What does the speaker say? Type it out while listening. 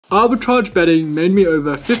Arbitrage betting made me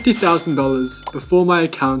over $50,000 before my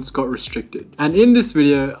accounts got restricted. And in this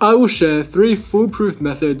video, I will share 3 foolproof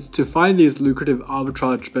methods to find these lucrative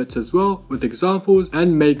arbitrage bets as well, with examples,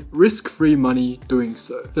 and make risk-free money doing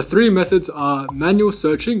so. The 3 methods are manual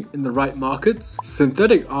searching in the right markets,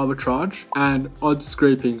 synthetic arbitrage, and odds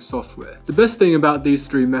scraping software. The best thing about these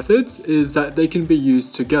 3 methods is that they can be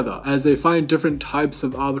used together, as they find different types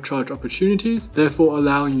of arbitrage opportunities, therefore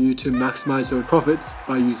allowing you to maximize your profits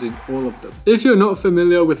by using all of them. If you're not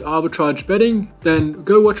familiar with arbitrage betting, then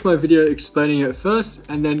go watch my video explaining it first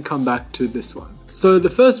and then come back to this one. So the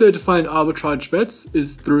first way to find arbitrage bets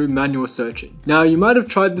is through manual searching. Now you might have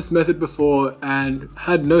tried this method before and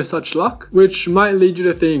had no such luck, which might lead you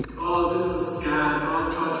to think, oh, this is a scam,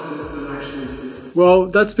 arbitrage bets don't actually exist. Well,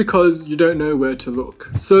 that's because you don't know where to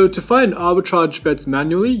look. So to find arbitrage bets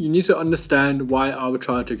manually, you need to understand why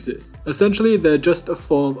arbitrage exists. Essentially, they're just a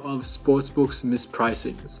form of sportsbooks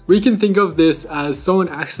mispricings. We can think of this as someone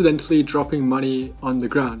accidentally dropping money on the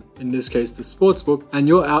ground, in this case the sportsbook, and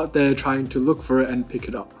you're out there trying to look for it and pick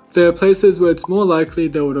it up. There are places where it's more likely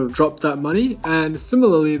they would have dropped that money, and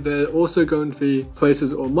similarly there are also going to be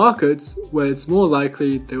places or markets where it's more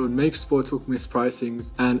likely they would make sportsbook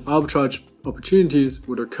mispricings and arbitrage opportunities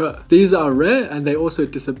would occur. These are rare and they also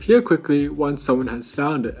disappear quickly once someone has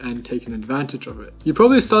found it and taken advantage of it. You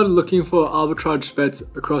probably started looking for arbitrage bets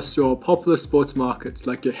across your popular sports markets,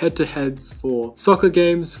 like your head-to-heads for soccer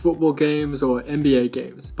games, football games, or NBA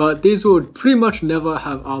games, but these will pretty much never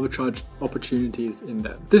have arbitrage opportunities in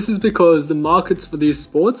them. This is because the markets for these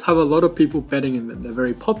sports have a lot of people betting in them. They're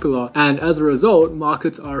very popular, and as a result,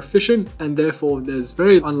 markets are efficient, and therefore there's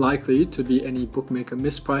very unlikely to be any bookmaker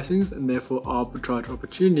mispricings and therefore arbitrage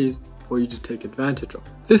opportunities for you to take advantage of.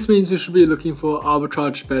 This means you should be looking for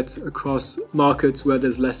arbitrage bets across markets where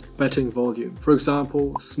there's less betting volume. For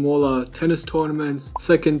example, smaller tennis tournaments,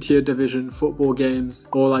 second tier division football games,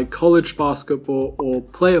 or like college basketball or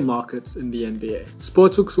player markets in the NBA.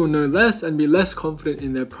 Sportsbooks will know less and be less confident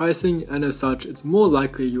in their pricing, and as such, it's more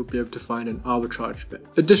likely you'll be able to find an arbitrage bet.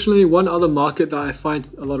 Additionally, one other market that I find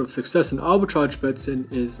a lot of success in arbitrage bets in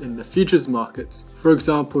is in the futures markets. For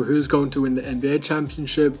example, who's going to win the NBA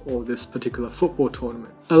championship or this particular football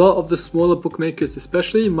tournament. A lot of the smaller bookmakers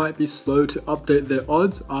especially might be slow to update their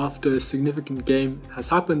odds after a significant game has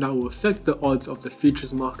happened that will affect the odds of the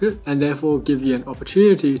futures market and therefore give you an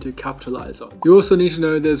opportunity to capitalize on. You also need to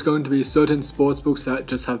know there's going to be certain sportsbooks that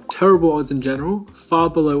just have terrible odds in general, far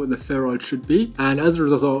below what the fair odds should be, and as a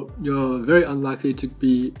result you're very unlikely to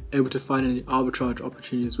be able to find any arbitrage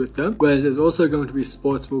opportunities with them, whereas there's also going to be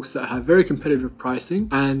sportsbooks that have very competitive pricing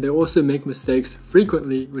and they also make mistakes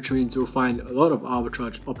frequently, which means you'll find a lot of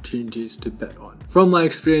arbitrage opportunities to bet on. From my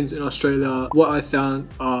experience in Australia, what I found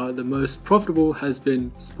are the most profitable has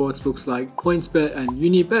been sportsbooks like PointsBet and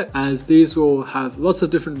Unibet, as these will have lots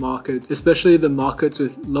of different markets, especially the markets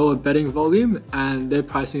with lower betting volume, and their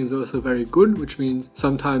pricing is also very good, which means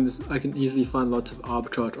sometimes I can easily find lots of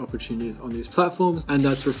arbitrage opportunities on these platforms, and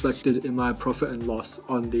that's reflected in my profit and loss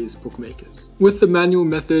on these bookmakers. With the manual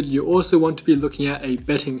method, you also want to be looking at a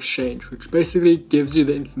betting exchange, which basically gives you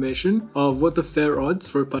the information of what the fair odds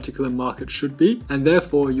for a particular market should be, and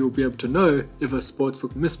therefore you'll be able to know if a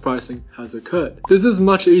sportsbook mispricing has occurred. This is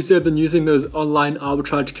much easier than using those online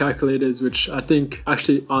arbitrage calculators, which I think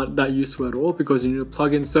actually aren't that useful at all because you need to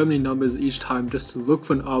plug in so many numbers each time just to look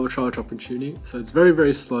for an arbitrage opportunity. So it's very,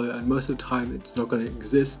 very slow, and most of the time it's not going to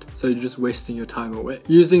exist, so you're just wasting your time away.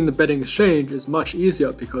 Using the betting exchange is much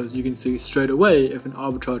easier because you can see straight away if an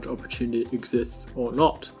arbitrage opportunity exists or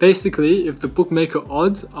not. Basically, if the bookmaker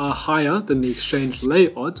odds are higher than the exchange lay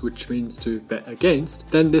odds, which means to bet against,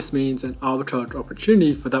 then this means an arbitrage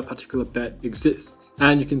opportunity for that particular bet exists.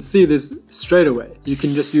 And you can see this straight away. You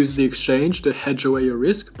can just use the exchange to hedge away your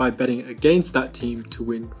risk by betting against that team to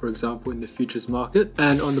win, for example, in the futures market.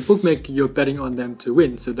 And on the bookmaker, you're betting on them to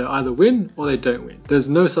win. So they either win or they don't win. There's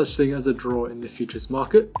no such thing as a draw in the futures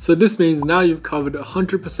market. So this means now you've covered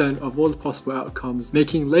 100% of all the possible outcomes,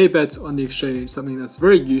 making lay bets on the exchange something that's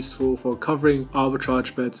very useful for covering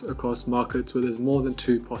arbitrage bets across markets where there's more than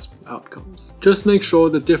 2 possible outcomes. Just make sure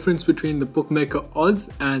the difference between the bookmaker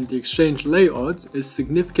odds and the exchange lay odds is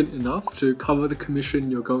significant enough to cover the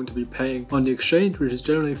commission you're going to be paying on the exchange, which is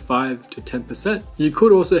generally 5 to 10%. You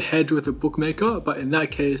could also hedge with a bookmaker, but in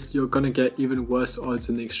that case you're going to get even worse odds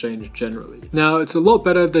in the exchange generally. Now, it's a lot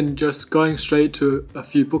better than just going straight to a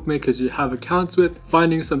few bookmakers you have accounts with,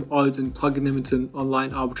 finding some odds and plugging them into an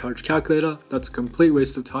online arbitrage calculator. That's a complete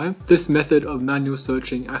waste of time. This method of manual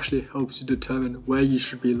searching betting actually helps you determine where you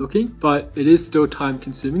should be looking, but it is still time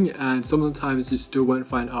consuming and sometimes you still won't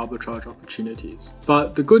find arbitrage opportunities.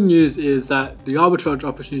 But the good news is that the arbitrage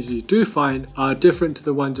opportunities you do find are different to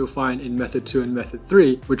the ones you'll find in method 2 and method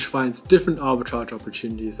 3, which finds different arbitrage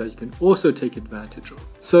opportunities that you can also take advantage of.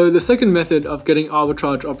 So the second method of getting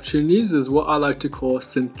arbitrage opportunities is what I like to call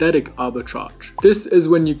synthetic arbitrage. This is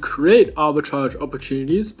when you create arbitrage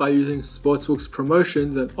opportunities by using sportsbooks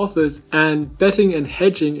promotions and offers and betting and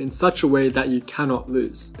hedging in such a way that you cannot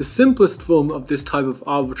lose. The simplest form of this type of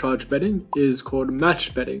arbitrage betting is called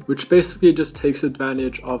match betting, which basically just takes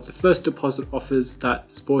advantage of the first deposit offers that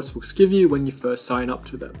sportsbooks give you when you first sign up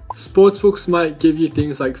to them. Sportsbooks might give you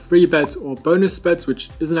things like free bets or bonus bets, which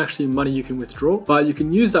isn't actually money you can withdraw, but you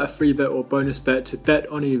can use that free bet or bonus bet to bet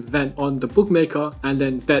on an event on the bookmaker and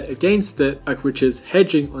then bet against it, which is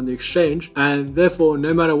hedging on the exchange, and therefore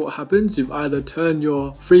no matter what happens, you've either turned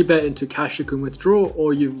your free bet into cash you can withdraw,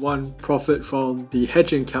 or you've won profit from the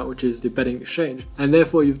hedging account, which is the betting exchange, and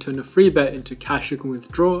therefore you've turned a free bet into cash you can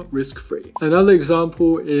withdraw risk-free. Another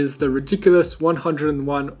example is the ridiculous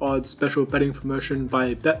 101 odds special betting promotion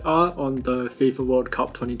by BetR on the FIFA World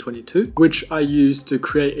Cup 2022, which I used to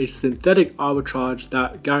create a synthetic arbitrage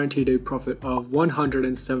that guaranteed a profit of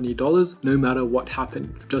 $170 no matter what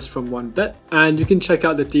happened, just from one bet. And you can check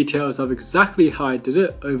out the details of exactly how I did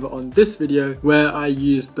it over on this video, where I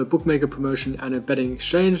used the bookmaker promotion and a betting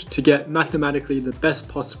exchange to get mathematically the best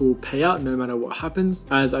possible payout no matter what happens,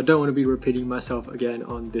 as I don't want to be repeating myself again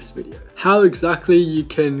on this video. How exactly you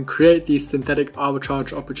can create these synthetic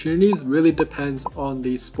arbitrage opportunities really depends on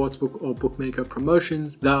the sportsbook or bookmaker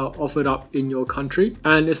promotions that are offered up in your country,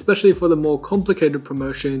 and especially for the more complicated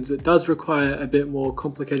promotions, it does require a bit more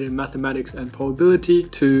complicated mathematics and probability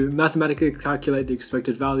to mathematically calculate the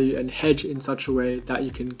expected value and hedge in such a way that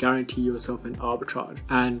you can guarantee yourself an arbitrage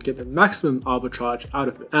and get the maximum arbitrage out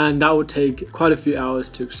of it, and that will take quite a few hours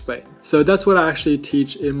to explain. So that's what I actually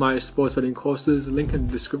teach in my sports betting courses, link in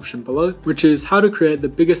the description below, which is how to create the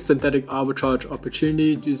biggest synthetic arbitrage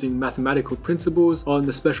opportunity using mathematical principles on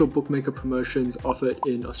the special bookmaker promotions offered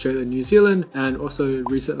in Australia and New Zealand, and also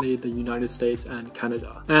recently the United States and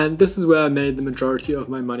Canada. And this is where I made the majority of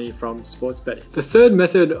my money from sports betting. The third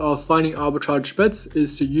method of finding arbitrage bets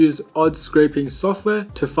is to use odds scraping software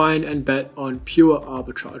to find and bet on pure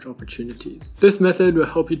arbitrage opportunities. This method will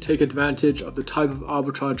help you take advantage of the type of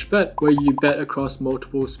arbitrage bet where you bet across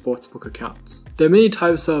multiple sportsbook accounts. There are many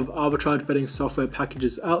types of arbitrage betting software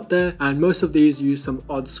packages out there, and most of these use some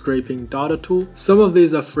odds scraping data tool. Some of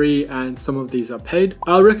these are free and some of these are paid.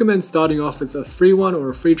 I'll recommend starting off with a free one or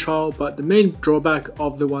a free trial, but the main drawback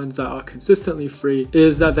of the ones that are consistently free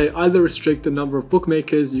is that they either restrict the number of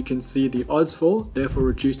bookmakers you can see the odds for, therefore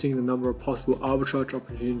reducing the number of possible arbitrage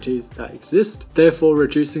opportunities that exist, therefore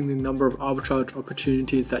reducing the number of arbitrage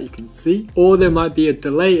opportunities that you can see, or there might be a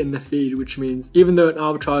delay in the feed, which means even though an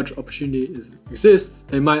arbitrage opportunity exists,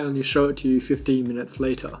 they might only show it to you 15 minutes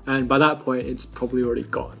later, and by that point it's probably already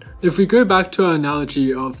gone. If we go back to our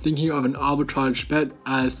analogy of thinking of an arbitrage bet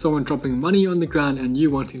as someone dropping money on the ground and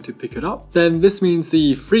you wanting to pick it up, then this means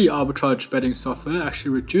the free arbitrage betting software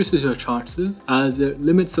actually reduces your chances as it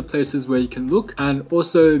limits the places where you can look, and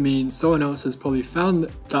also means someone else has probably found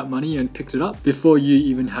that money and picked it up before you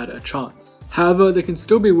even had a chance. However, they can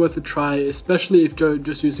still be worth a try, especially if you're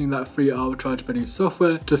just using that free arbitrage betting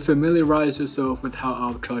software to familiarize yourself with how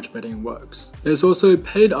arbitrage betting works. There's also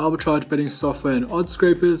paid arbitrage betting software and odds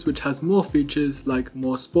scrapers, which has more features like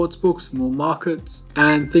more sportsbooks, more markets,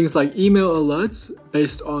 and things like email alerts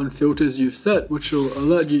based on filters you've set, which will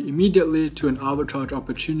alert you immediately to an arbitrage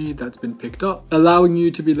opportunity that's been picked up, allowing you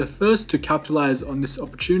to be the first to capitalize on this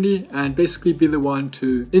opportunity and basically be the one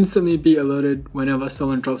to instantly be alerted whenever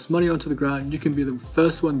someone drops money onto the ground. You can be the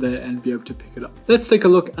first one there and be able to pick it up. Let's take a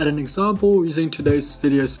look at an example using today's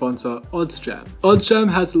video sponsor, OddsJam. OddsJam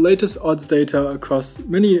has the latest odds data across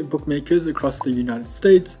many bookmakers across the United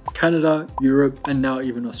States, Canada, Europe, and now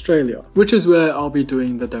even Australia, which is where I'll be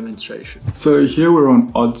doing the demonstration. So here we're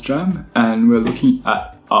on OddsJam and we're looking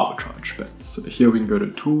at arbitrage bets. So here we can go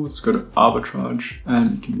to tools, go to arbitrage, and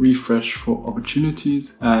you can refresh for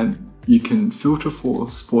opportunities, and you can filter for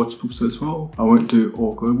sportsbooks as well. I won't do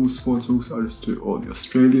all global sportsbooks, I'll just do all the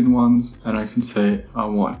Australian ones, and I can say I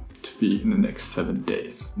want to be in the next 7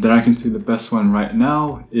 days. Then I can see the best one right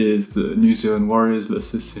now is the New Zealand Warriors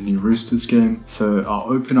versus Sydney Roosters game. So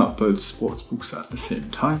I'll open up both sportsbooks at the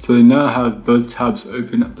same time. So they now have both tabs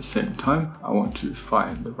open at the same time. I want to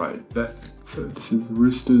find the right bet. So this is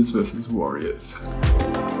Roosters versus Warriors.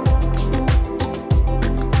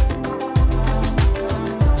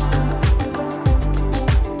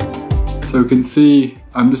 So you can see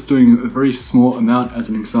I'm just doing a very small amount as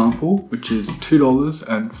an example, which is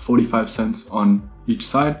 $2.45 on each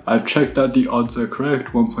side. I've checked that the odds are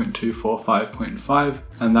correct, 1.245.5,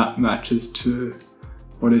 and that matches to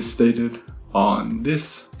what is stated on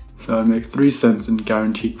this. So I make 3 cents in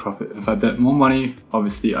guaranteed profit. If I bet more money,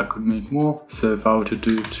 obviously I could make more. So if I were to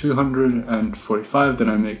do 245, then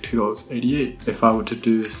I make $2.88. If I were to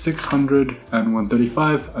do 600 and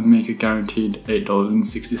 135, I'd make a guaranteed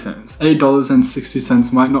 $8.60.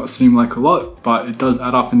 $8.60 might not seem like a lot, but it does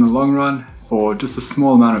add up in the long run for just a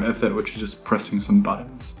small amount of effort, which is just pressing some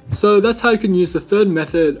buttons. So that's how you can use the third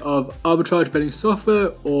method of arbitrage betting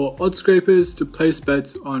software or odds scrapers to place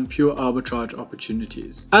bets on pure arbitrage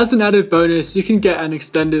opportunities. As an added bonus, you can get an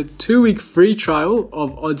extended 2-week free trial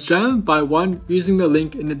of OddsJam by using the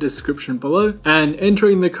link in the description below and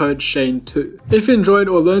entering the code Shane2. If you enjoyed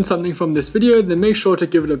or learned something from this video, then make sure to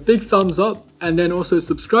give it a big thumbs up, and then also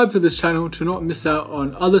subscribe to this channel to not miss out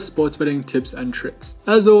on other sports betting tips and tricks.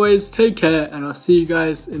 As always, take care, and I'll see you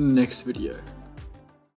guys in the next video.